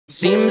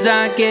Seems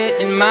I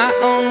get in my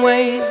own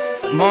way.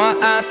 The more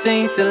I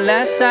think, the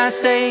less I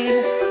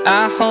say.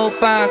 I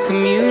hope I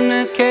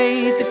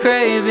communicate the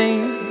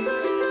craving.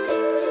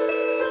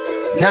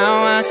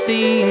 Now I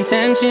see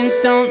intentions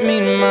don't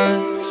mean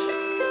much.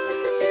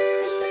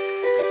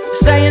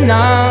 Say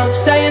enough,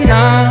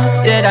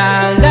 did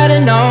I let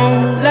her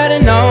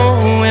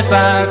know if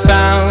I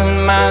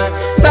found my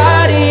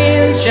body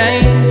in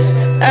chains,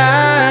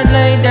 I'd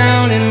lay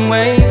down and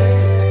wait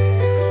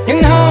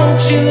and hope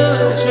she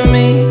looks for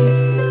me,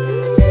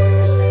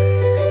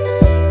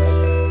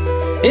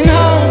 and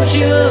hope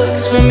she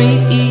looks for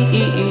me.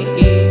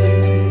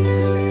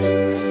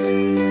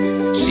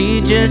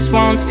 She just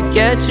wants to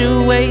get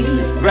your way,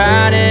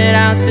 ride it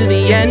out to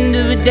the end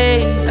of her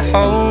days. I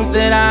hope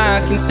that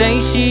I can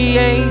say she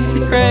ate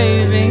the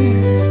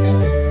craving.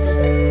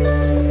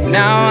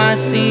 Now I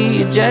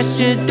see a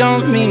gesture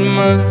don't mean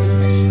much.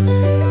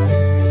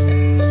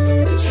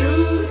 The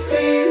truth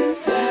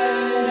is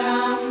that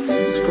I'm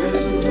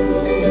screwed.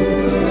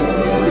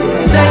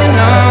 Say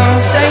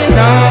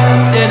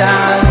enough, did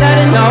I let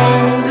her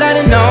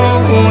know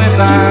if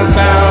I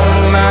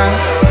found my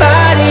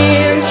body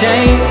in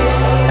chains,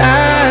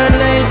 I'd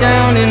lay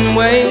down and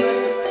wait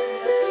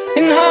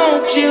and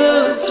hope she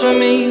looks for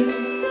me.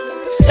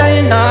 Say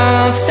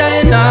enough,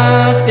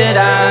 did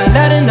I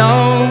let her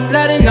know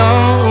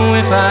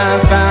if I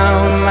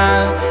found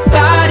my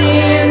body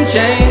in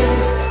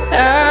chains,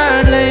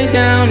 I'd lay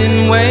down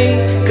and wait.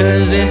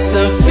 Cause it's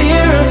the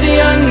fear of the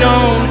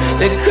unknown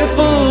that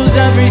cripples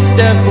every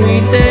step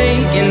we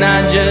take. And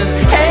I just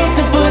hate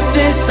to put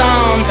this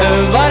on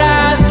her, but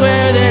I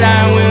swear that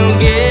I will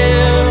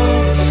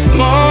give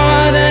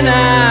more than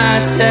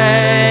I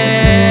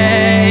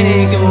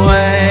take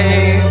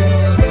away.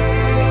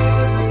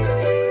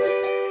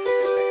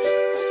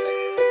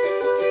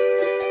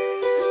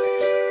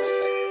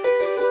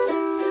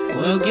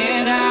 We'll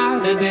get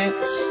out of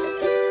this,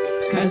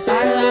 cause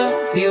I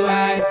love you,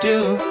 I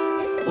do.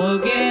 We'll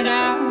get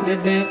out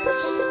of this,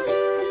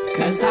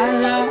 cause I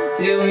love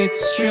you,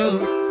 it's true.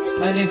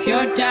 But if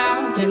you're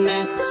doubting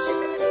this,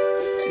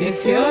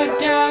 if you're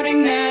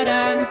doubting that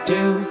I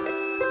do,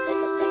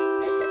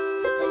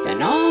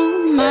 then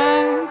oh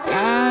my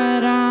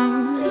God,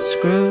 I'm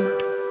screwed.